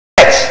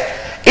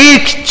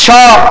İlk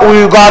çağ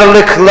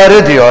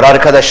uygarlıkları diyor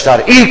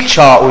arkadaşlar. İlk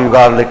çağ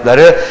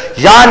uygarlıkları,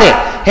 yani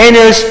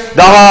henüz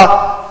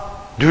daha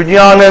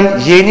dünyanın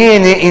yeni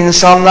yeni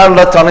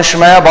insanlarla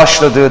tanışmaya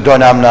başladığı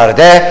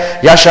dönemlerde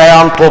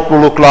yaşayan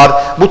topluluklar,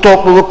 bu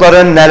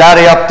toplulukların neler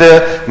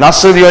yaptığı,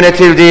 nasıl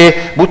yönetildiği,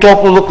 bu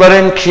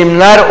toplulukların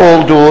kimler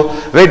olduğu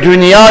ve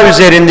dünya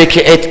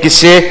üzerindeki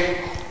etkisi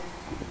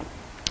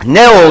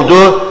ne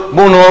oldu,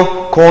 bunu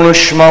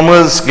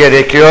konuşmamız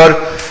gerekiyor.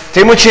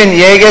 Timuçin,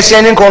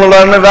 YGS'nin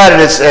konularını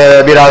veririz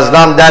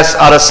birazdan ders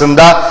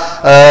arasında.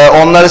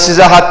 Onları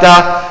size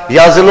hatta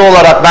yazılı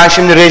olarak, ben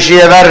şimdi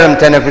rejiye veririm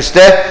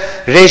teneffüste.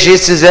 Reji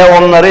size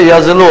onları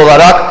yazılı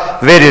olarak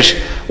verir.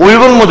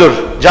 Uygun mudur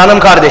canım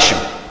kardeşim?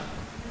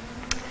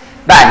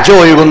 Bence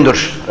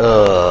uygundur.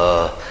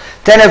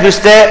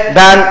 Teneffüste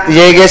ben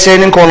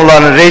YGS'nin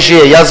konularını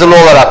rejiye yazılı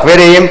olarak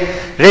vereyim.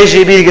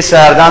 Reji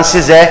bilgisayardan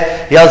size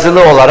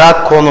yazılı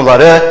olarak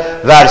konuları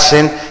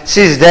versin.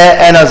 Siz de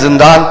en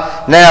azından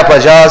ne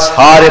yapacağız?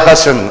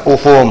 Harikasın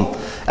ufum.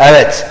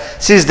 Evet.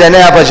 Siz de ne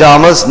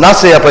yapacağımız,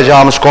 nasıl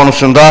yapacağımız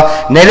konusunda,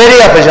 neleri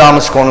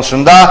yapacağımız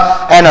konusunda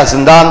en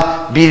azından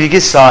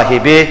bilgi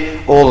sahibi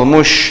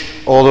olmuş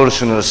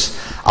olursunuz.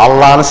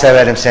 Allah'ını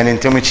severim senin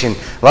Timuçin.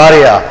 Var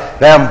ya,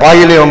 ben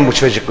bayılıyorum bu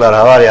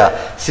çocuklara, var ya.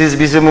 Siz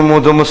bizim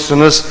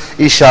umudumuzsunuz.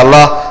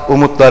 İnşallah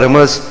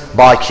umutlarımız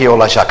baki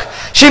olacak.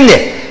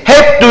 Şimdi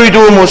hep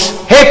duyduğumuz,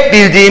 hep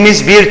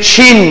bildiğimiz bir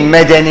Çin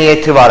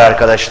medeniyeti var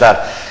arkadaşlar.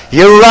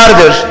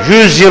 Yıllardır,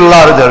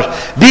 yüzyıllardır,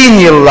 bin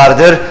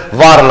yıllardır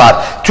varlar.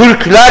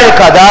 Türkler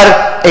kadar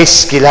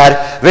eskiler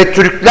ve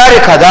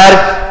Türkler kadar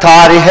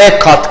tarihe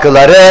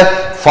katkıları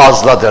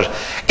fazladır.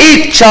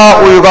 İlk çağ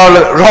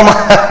uygarlık Roma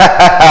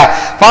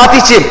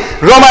Fatih'ciğim,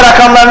 Roma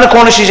rakamlarını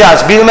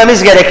konuşacağız.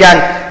 Bilmemiz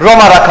gereken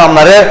Roma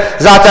rakamları,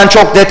 zaten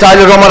çok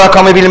detaylı Roma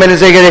rakamı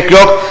bilmenize gerek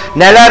yok.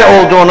 Neler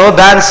olduğunu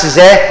ben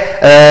size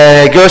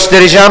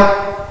göstereceğim.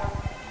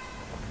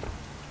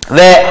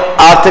 Ve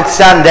artık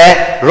sen de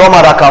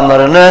Roma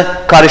rakamlarını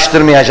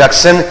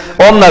karıştırmayacaksın.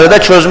 Onları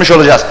da çözmüş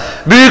olacağız.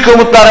 Büyük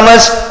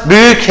umutlarımız,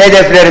 büyük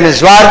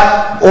hedeflerimiz var.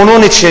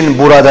 Onun için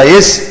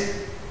buradayız.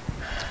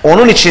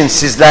 Onun için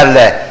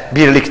sizlerle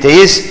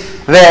birlikteyiz.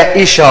 Ve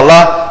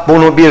inşallah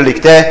bunu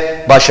birlikte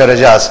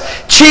başaracağız.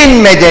 Çin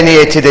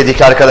medeniyeti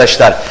dedik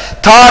arkadaşlar.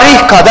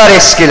 Tarih kadar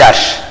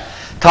eskiler.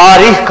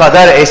 Tarih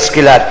kadar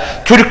eskiler.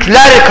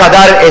 Türkler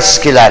kadar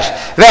eskiler.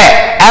 Ve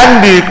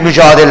en büyük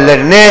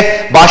mücadelelerini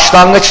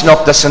başlangıç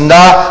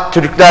noktasında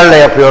Türklerle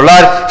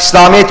yapıyorlar.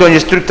 İslamiyet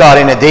öncesi Türk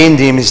tarihine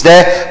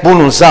değindiğimizde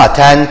bunu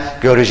zaten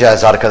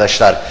göreceğiz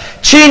arkadaşlar.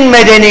 Çin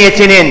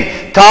medeniyetinin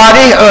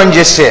tarih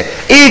öncesi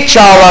ilk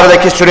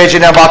çağlardaki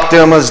sürecine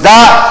baktığımızda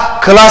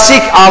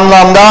klasik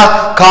anlamda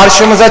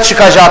karşımıza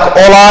çıkacak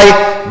olay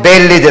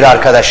bellidir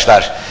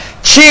arkadaşlar.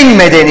 Çin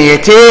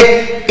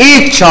medeniyeti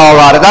ilk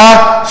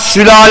çağlarda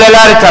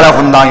sülaleler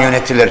tarafından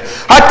yönetilir.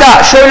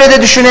 Hatta şöyle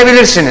de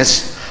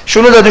düşünebilirsiniz.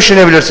 Şunu da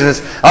düşünebilirsiniz.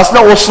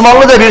 Aslında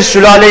Osmanlı da bir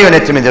sülale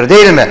yönetimidir,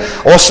 değil mi?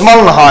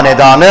 Osmanlı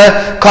hanedanı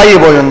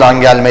kayı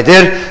boyundan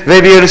gelmedir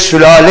ve bir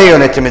sülale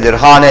yönetimidir.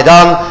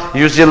 Hanedan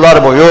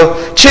yüzyıllar boyu.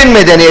 Çin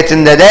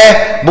medeniyetinde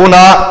de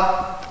buna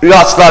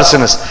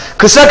rastlarsınız.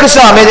 Kısa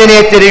kısa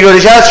medeniyetleri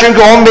göreceğiz.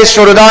 Çünkü 15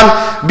 sorudan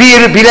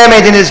bir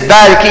bilemediniz,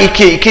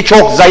 belki iki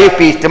çok zayıf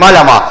bir ihtimal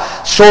ama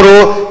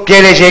soru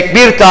gelecek.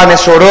 Bir tane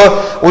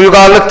soru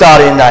uygarlık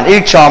tarihinden,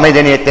 ilk çağ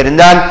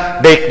medeniyetlerinden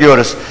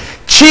bekliyoruz.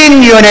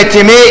 Çin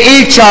yönetimi,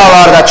 ilk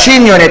çağlarda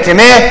Çin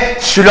yönetimi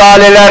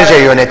sülalelerce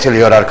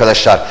yönetiliyor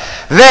arkadaşlar.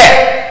 Ve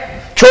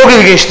çok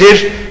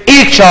ilginçtir,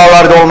 ilk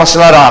çağlarda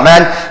olmasına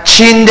rağmen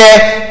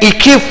Çin'de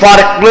iki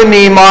farklı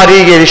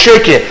mimari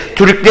gelişiyor ki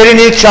Türklerin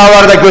ilk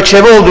çağlarda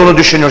göçebe olduğunu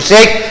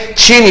düşünürsek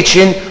Çin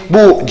için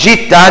bu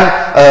cidden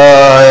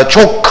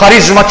çok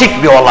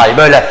karizmatik bir olay.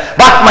 Böyle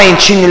bakmayın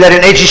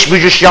Çinlilerin eciş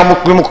bücüş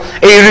yamuk yumuk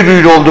eğri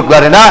büğrü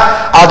olduklarına,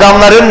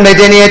 adamların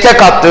medeniyete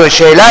kattığı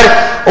şeyler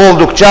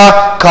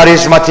oldukça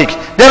karizmatik,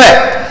 değil mi?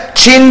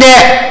 Çin'de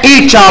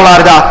ilk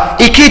çağlarda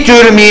iki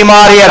tür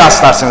mimariye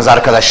rastlarsınız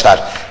arkadaşlar.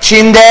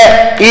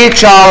 Çin'de ilk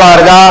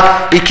çağlarda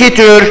iki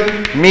tür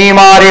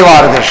mimari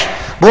vardır.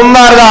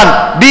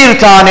 Bunlardan bir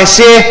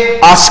tanesi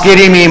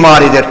askeri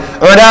mimaridir.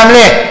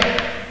 Önemli.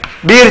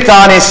 Bir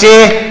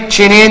tanesi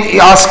Çin'in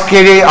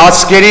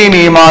askeri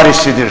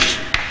mimarisidir.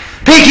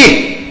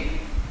 Peki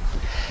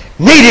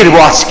nedir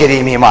bu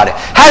askeri mimari?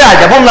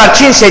 Herhalde bunlar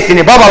Çin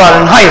Seddi'ni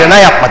babalarının hayrına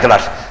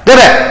yapmadılar. Değil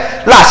mi?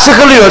 La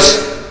sıkılıyoruz.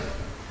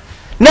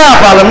 Ne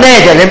yapalım, ne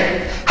edelim?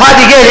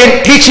 Hadi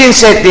gelin bir Çin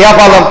Seddi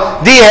yapalım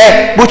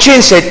diye bu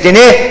Çin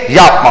Seddi'ni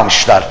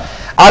yapmamışlar.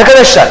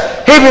 Arkadaşlar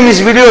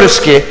hepimiz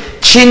biliyoruz ki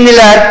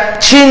Çinliler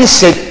Çin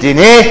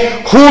Seddi'ni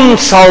Hun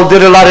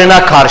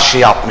saldırılarına karşı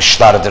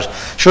yapmışlardır.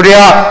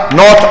 Şuraya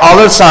not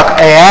alırsak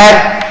eğer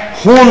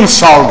Hun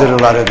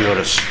saldırıları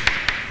diyoruz.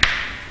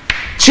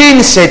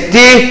 Çin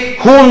Seddi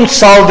Hun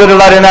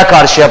saldırılarına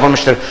karşı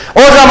yapılmıştır.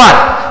 O zaman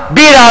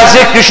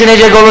birazcık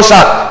düşünecek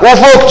olursak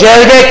Ufuk,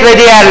 Cevdet ve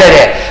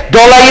diğerleri,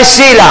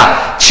 dolayısıyla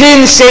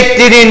Çin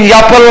Seddi'nin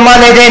yapılma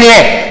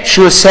nedeni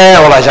şu S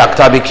olacak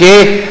tabii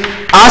ki,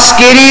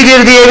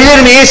 askeridir diyebilir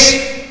miyiz?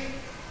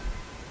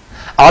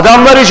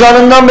 Adamları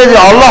canından beri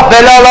Allah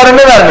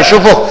belalarını vermiş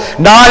Ufuk.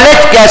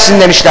 Nalet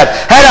gelsin demişler.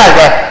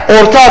 Herhalde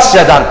Orta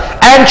Asya'dan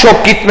en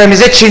çok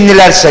gitmemize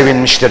Çinliler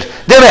sevinmiştir.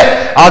 Değil mi?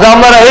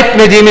 Adamlara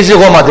etmediğimizi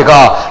komadık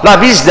ha.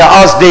 La biz de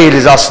az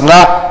değiliz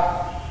aslında.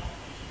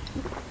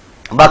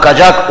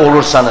 Bakacak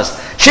olursanız.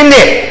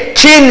 Şimdi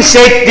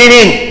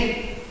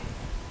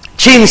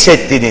Çin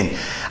Seddi'nin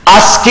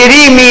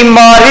askeri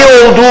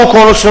mimari olduğu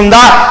konusunda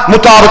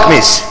mutabık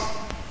mıyız?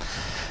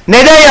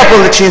 Neden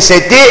yapıldı Çin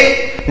Seddi?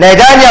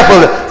 Neden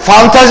yapıldı?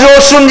 Fantazi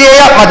olsun diye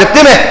yapmadık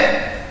değil mi?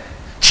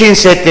 Çin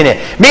Seddi'ni.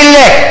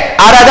 Millet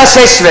arada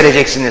ses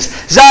vereceksiniz.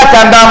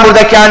 Zaten ben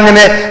burada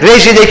kendimi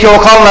rejideki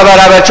Okan'la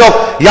beraber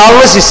çok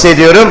yalnız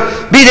hissediyorum.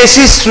 Bir de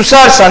siz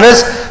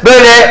susarsanız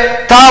böyle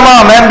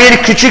tamamen bir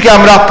küçük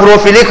Emrah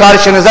profili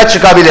karşınıza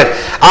çıkabilir.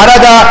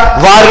 Arada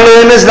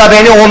varlığınızla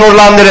beni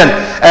onurlandırın.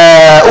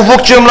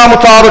 Ufukcuğumla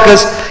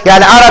mutabıkız.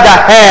 Yani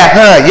arada he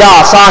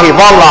ya sahi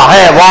vallahi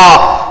he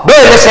va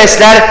böyle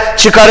sesler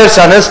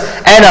çıkarırsanız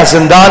en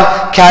azından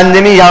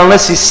kendimi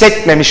yalnız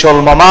hissetmemiş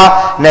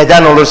olmama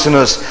neden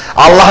olursunuz.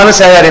 Allah'ını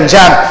severim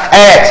Cem.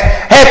 Evet,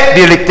 hep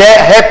birlikte,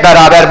 hep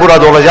beraber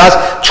burada olacağız.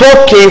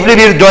 Çok keyifli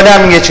bir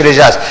dönem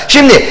geçireceğiz.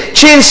 Şimdi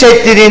Çin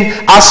Seddi'nin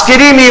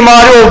askeri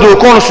mimari olduğu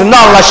konusunda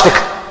anlaştık.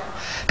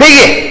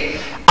 Peki,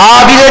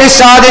 abileri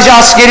sadece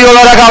askeri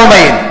olarak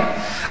almayın.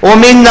 O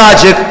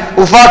minnacık,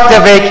 ufak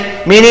tefek,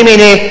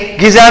 mini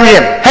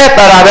Gizemciğim hep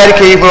beraber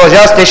keyifli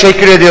olacağız.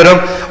 Teşekkür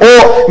ediyorum.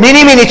 O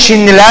mini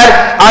Çinliler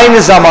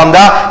aynı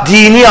zamanda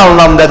dini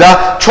anlamda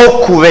da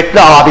çok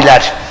kuvvetli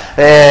abiler.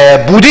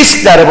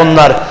 Budistler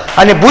bunlar.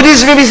 Hani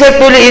Budizmi biz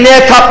hep böyle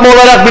ineğe tapma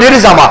olarak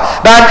biliriz ama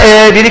ben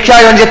 1-2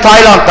 ay önce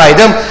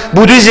Tayland'daydım.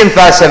 Budizm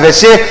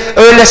felsefesi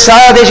öyle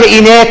sadece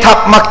ineğe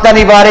tapmaktan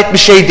ibaret bir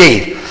şey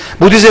değil.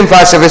 Budizm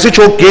felsefesi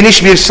çok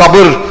geniş bir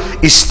sabır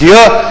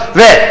istiyor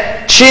ve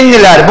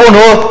Çinliler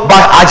bunu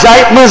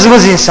acayip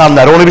mızmız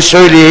insanlar, onu bir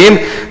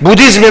söyleyeyim.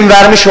 Budizmin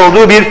vermiş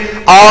olduğu bir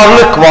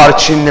ağırlık var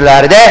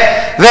Çinlilerde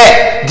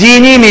ve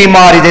dini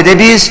mimaride de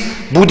biz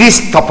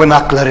Budist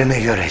tapınaklarını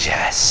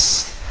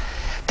göreceğiz.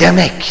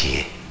 Demek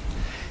ki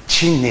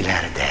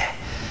Çinlilerde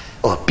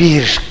o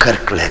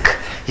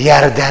 1/40'lık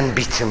yerden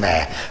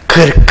bitme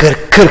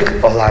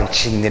 40 olan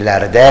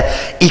Çinlilerde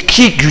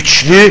iki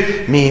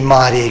güçlü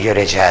mimari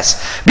göreceğiz.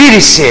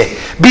 Birisi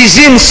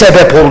bizim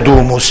sebep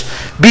olduğumuz,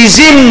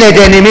 bizim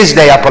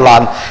nedenimizle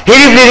yapılan,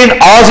 heriflerin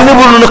ağzını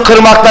burnunu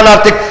kırmaktan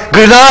artık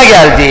gırnağa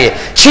geldiği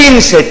Çin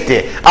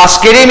Seddi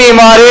askeri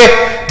mimari,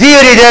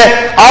 diğeri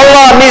de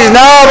Allah biz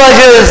ne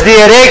yapacağız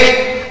diyerek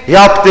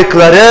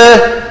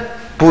yaptıkları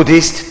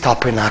Budist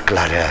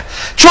tapınakları.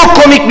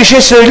 Çok komik bir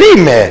şey söyleyeyim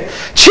mi?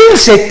 Çin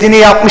Seddi'ni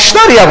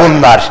yapmışlar ya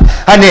bunlar.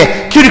 Hani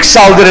Türk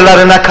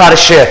saldırılarına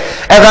karşı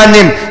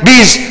efendim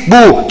biz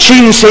bu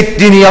Çin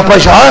Seddi'ni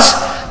yapacağız.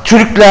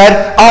 Türkler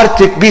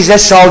artık bize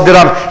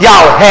saldıran.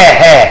 Ya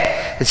he.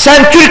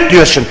 Sen Türk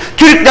diyorsun.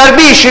 Türkler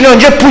bir işin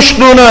önce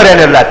puşluğunu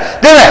öğrenirler.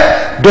 Değil mi?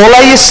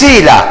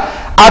 Dolayısıyla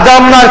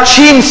adamlar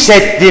Çin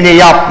Seddi'ni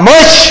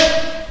yapmış.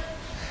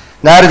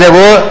 Nerede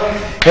bu?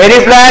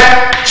 Herifler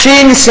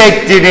Çin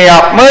Seddi'ni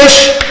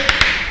yapmış.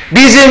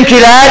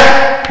 Bizimkiler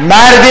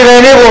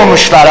merdiveni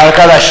bulmuşlar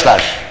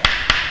arkadaşlar.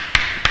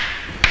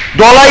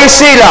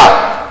 Dolayısıyla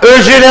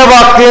özüne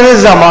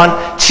baktığınız zaman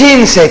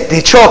Çin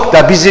Seddi çok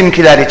da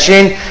bizimkiler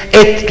için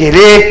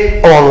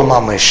etkili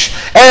olmamış.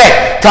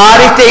 Evet,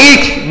 tarihte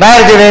ilk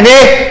merdiveni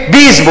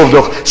biz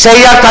bulduk.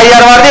 Seyyar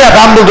Tayyar vardı ya,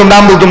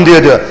 ben buldum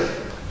diyordu.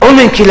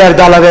 Onunkiler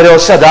dalavere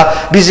olsa da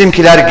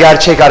bizimkiler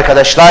gerçek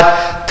arkadaşlar.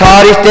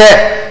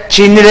 Tarihte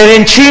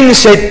Çinlilerin Çin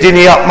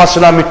Seddi'ni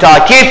yapmasına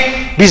mütakip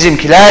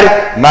bizimkiler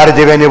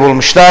merdiveni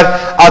bulmuşlar.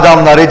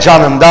 Adamları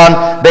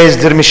canından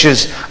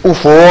bezdirmişiz.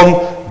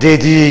 Ufuk'un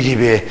dediği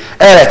gibi.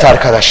 Evet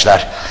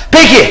arkadaşlar.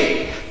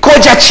 Peki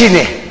koca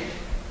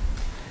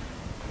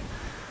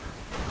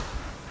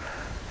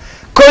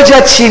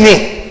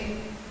Çin'i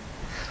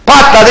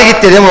patladı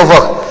gitti değil mi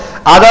Ufuk?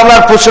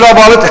 Adamlar pusula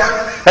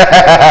balık.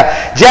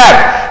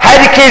 Cem,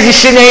 herkes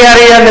işine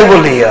yarayanı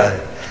buluyor.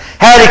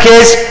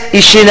 Herkes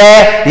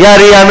işine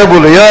yarayanı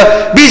buluyor.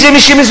 Bizim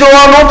işimizi o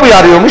an o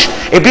yarıyormuş.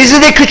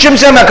 Bizi de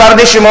küçümseme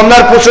kardeşim,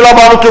 onlar pusula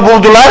balıtı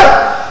buldular.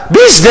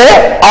 Biz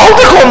de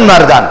aldık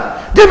onlardan.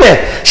 Değil mi?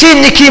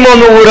 Şimdi kim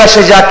onu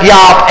uğraşacak?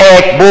 Yap,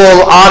 ek,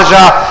 bul,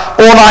 harca,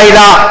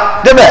 onayla.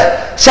 Değil mi?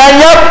 Sen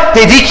yap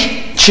dedik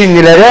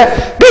Çinlilere,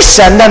 biz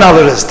senden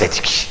alırız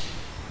dedik.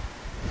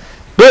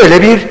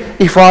 Böyle bir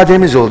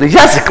ifademiz oldu.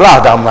 Yazıklı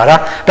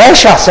adamlara. Ben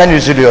şahsen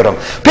üzülüyorum.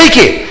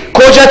 Peki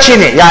koca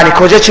Çin'i, yani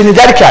koca Çin'i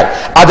derken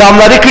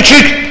adamları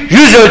küçük,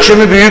 yüz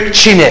ölçümü büyük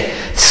Çin'i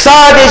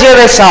sadece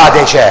ve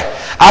sadece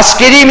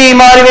askeri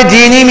mimari ve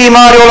dini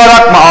mimari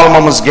olarak mı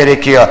almamız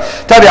gerekiyor?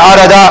 Tabi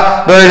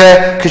arada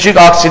böyle küçük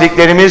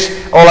aksiliklerimiz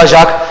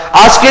olacak.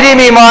 Askeri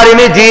mimari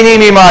mi, dini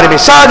mimari mi?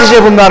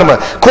 Sadece bunlar mı?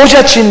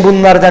 Koca Çin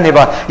bunlardan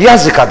ibaret.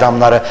 Yazık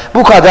adamları.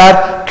 Bu kadar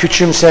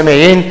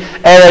küçümsemeyin.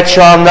 Evet,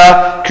 şu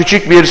anda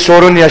küçük bir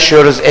sorun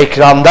yaşıyoruz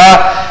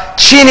ekranda.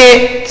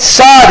 Çin'i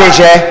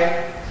sadece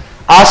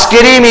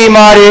askeri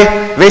mimari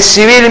ve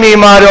sivil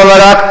mimari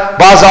olarak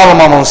baz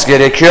almamamız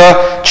gerekiyor.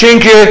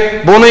 Çünkü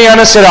bunun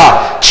yanı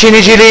sıra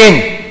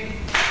çiniciliğin,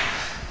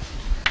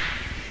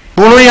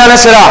 bunun yanı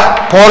sıra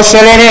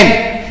porselenin,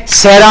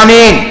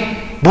 seramiğin,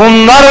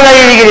 bunlarla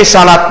ilgili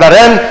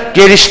sanatların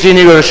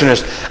geliştiğini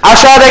görürsünüz.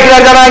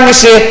 Aşağıdakilerden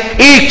hangisi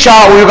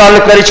İlkçağ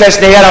uygarlıkları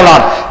içerisinde yer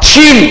alan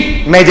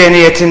Çin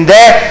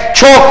medeniyetinde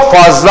çok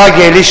fazla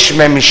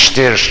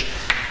gelişmemiştir?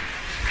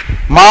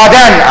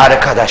 Maden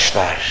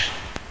arkadaşlar.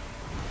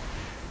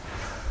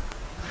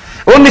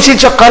 Onun için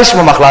çok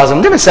karışmamak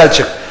lazım değil mi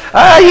Selçuk?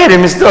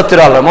 Yerimizde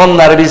oturalım.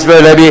 Onları biz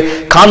böyle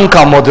bir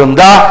kanka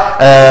modunda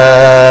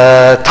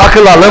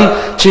takılalım.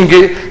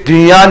 Çünkü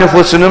dünya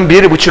nüfusunun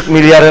 1,5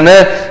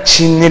 milyarını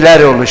Çinliler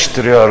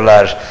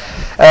oluşturuyorlar.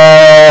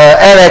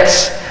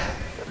 Evet,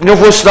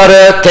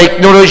 nüfusları,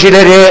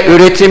 teknolojileri,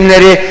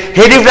 üretimleri,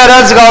 herifler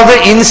az kaldı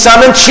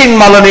insanın Çin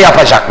malını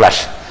yapacaklar.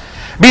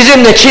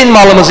 Bizim de Çin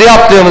malımızı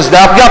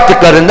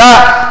yaptıklarında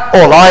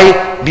olay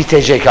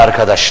bitecek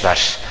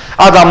arkadaşlar.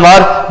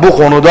 Adamlar bu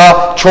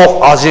konuda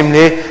çok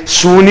azimli,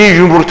 suni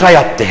yumurta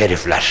yaptı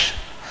herifler.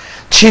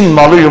 Çin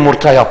malı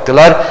yumurta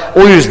yaptılar.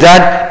 O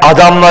yüzden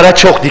adamlara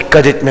çok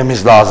dikkat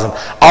etmemiz lazım.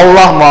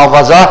 Allah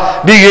muhafaza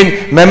bir gün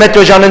Mehmet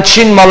Hoca'nın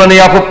Çin malını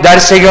yapıp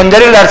derse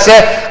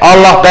gönderirlerse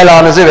Allah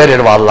belanızı verir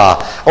vallahi.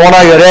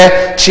 Ona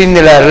göre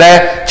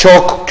Çinlilerle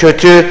çok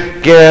kötü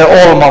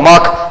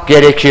olmamak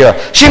gerekiyor.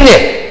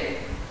 Şimdi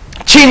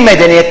Çin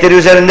medeniyetleri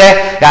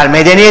üzerinde, yani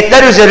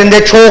medeniyetler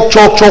üzerinde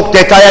çok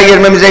detaya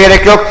girmemize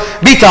gerek yok.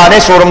 Bir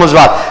tane sorumuz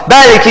var.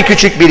 Belki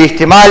küçük bir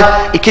ihtimal,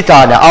 2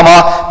 tane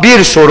ama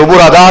bir soru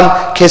buradan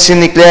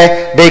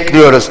kesinlikle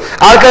bekliyoruz.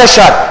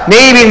 Arkadaşlar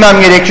neyi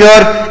bilmem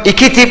gerekiyor?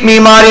 2 tip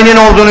mimarinin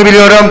olduğunu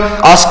biliyorum.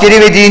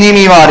 Askeri ve dini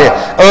mimari.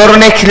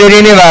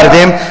 Örneklerini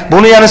verdim.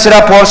 Bunun yanı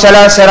sıra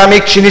porselen,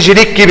 seramik,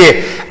 çinicilik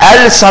gibi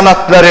el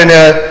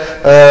sanatlarını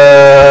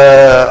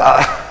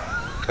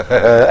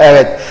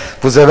evet,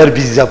 bu sefer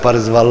biz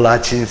yaparız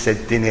vallahi Çin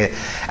Seddi'ni.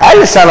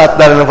 El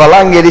sanatlarını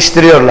falan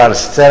geliştiriyorlar.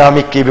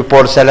 Seramik gibi,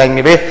 porselen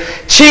gibi.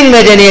 Çin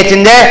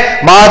medeniyetinde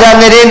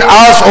madenlerin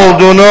az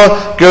olduğunu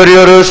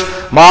görüyoruz.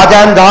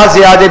 Maden daha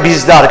ziyade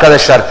bizde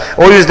arkadaşlar.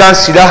 O yüzden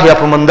silah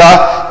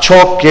yapımında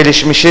çok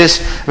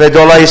gelişmişiz ve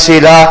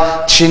dolayısıyla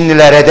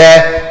Çinlilere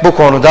de bu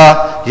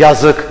konuda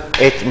yazık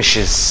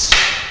etmişiz.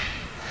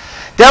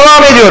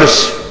 Devam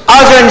ediyoruz.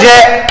 Az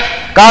önce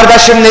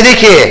kardeşim dedi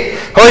ki,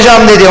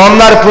 hocam dedi,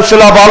 onlar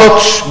pusula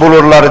balut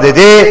bulurlar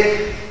dedi.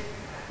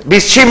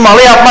 Biz Çin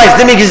malı yapmayız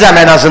değil mi Gizem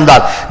en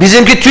azından?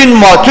 Bizimki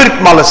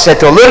Türk malı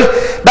set olur.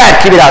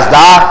 Belki biraz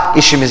daha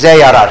işimize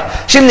yarar.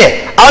 Şimdi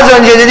az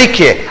önce dedik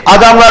ki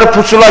adamlar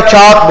pusula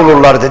kağıt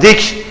bulurlar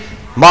dedik.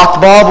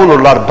 Matbaa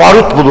bulurlar,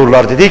 barut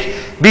bulurlar dedik.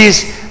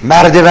 Biz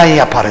merdiven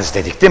yaparız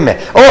dedik değil mi?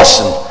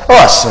 Olsun,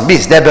 olsun,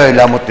 biz de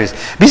böyle mutluyuz.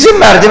 Bizim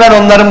merdiven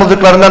onların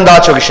bulduklarından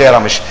daha çok işe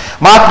yaramış.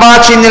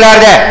 Matbaa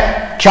Çinlilerde,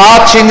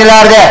 kağıt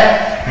Çinlilerde,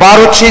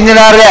 barut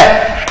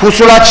Çinlilerde,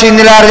 pusula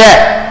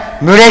Çinlilerde,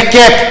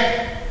 mürekkep.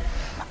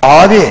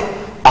 Abi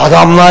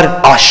adamlar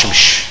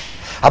aşmış.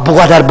 Ha bu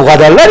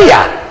kadarlar ya.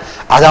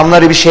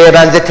 Adamları bir şeye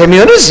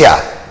benzetemiyoruz ya.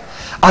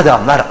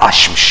 Adamlar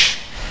aşmış.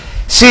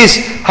 Siz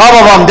ha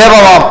babam de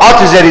babam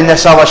at üzerinde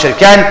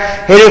savaşırken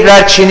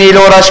herifler çiniyle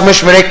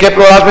uğraşmış,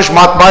 mürekkeple uğraşmış,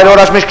 matbaayla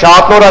uğraşmış,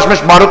 kağıtla uğraşmış,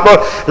 barutla.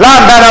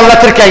 Lan ben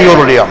anlatırken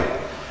yoruluyorum.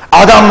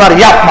 Adamlar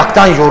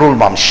yapmaktan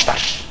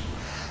yorulmamışlar.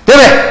 Değil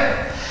mi?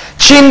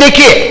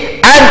 Çin'deki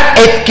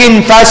en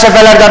etkin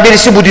felsefelerden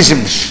birisi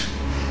Budizm'dir.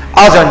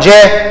 Az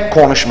önce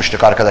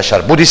konuşmuştuk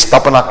arkadaşlar. Budist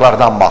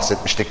tapınaklardan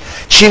bahsetmiştik.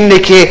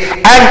 Çin'deki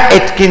en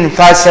etkin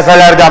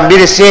felsefelerden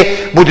birisi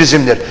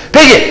Budizm'dir.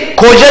 Peki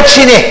koca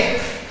Çin'i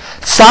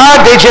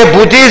sadece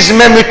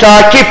Budizme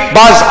mütakip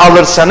baz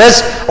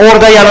alırsanız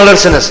orada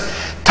yanılırsınız.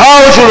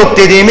 Taoculuk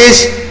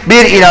dediğimiz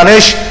bir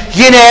inanış,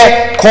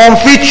 yine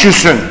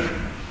Konfüçyüs'ün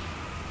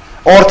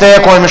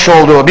ortaya koymuş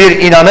olduğu bir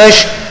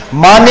inanış,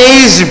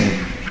 Maneizm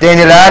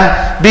denilen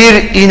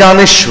bir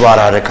inanış var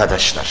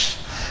arkadaşlar.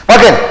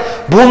 Bakın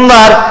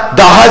bunlar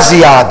daha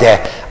ziyade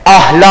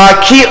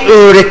ahlaki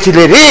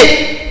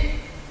öğretileri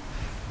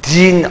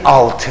din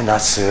altına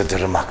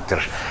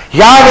sığdırmaktır.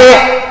 Yani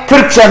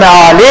Türkçe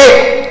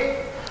meali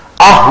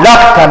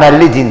ahlak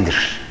temelli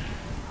dindir.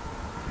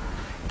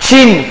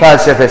 Çin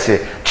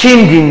felsefesi,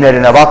 Çin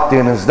dinlerine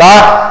baktığınızda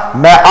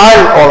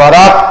meal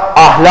olarak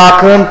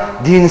ahlakın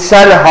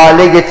dinsel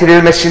hale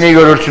getirilmesini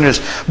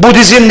görürsünüz.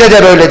 Budizm'de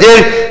de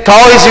böyledir,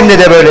 Taoizm'de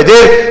de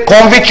böyledir,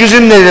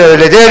 Konfüçyüzm'de de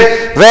böyledir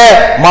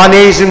ve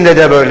Maneizm'de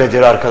de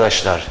böyledir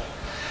arkadaşlar.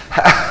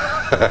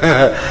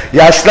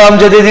 Yaşlı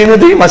amca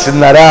dediğini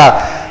duymasınlar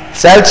ha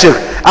Selçuk.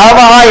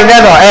 Ama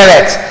aynen o,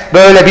 evet.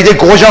 Böyle bir de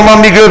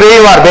kocaman bir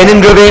göbeği var.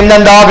 Benim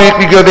göbeğimden daha büyük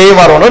bir göbeği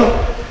var onun.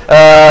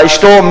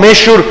 İşte o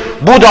meşhur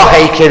Buda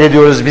heykeli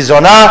diyoruz biz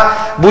ona.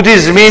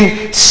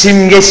 Budizmin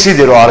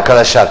simgesidir o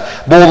arkadaşlar.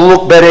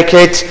 Bolluk,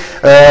 bereket,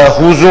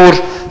 huzur,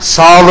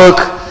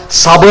 sağlık,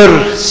 sabır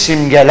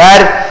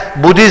simgeler.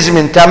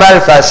 Budizmin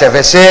temel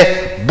felsefesi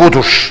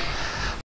budur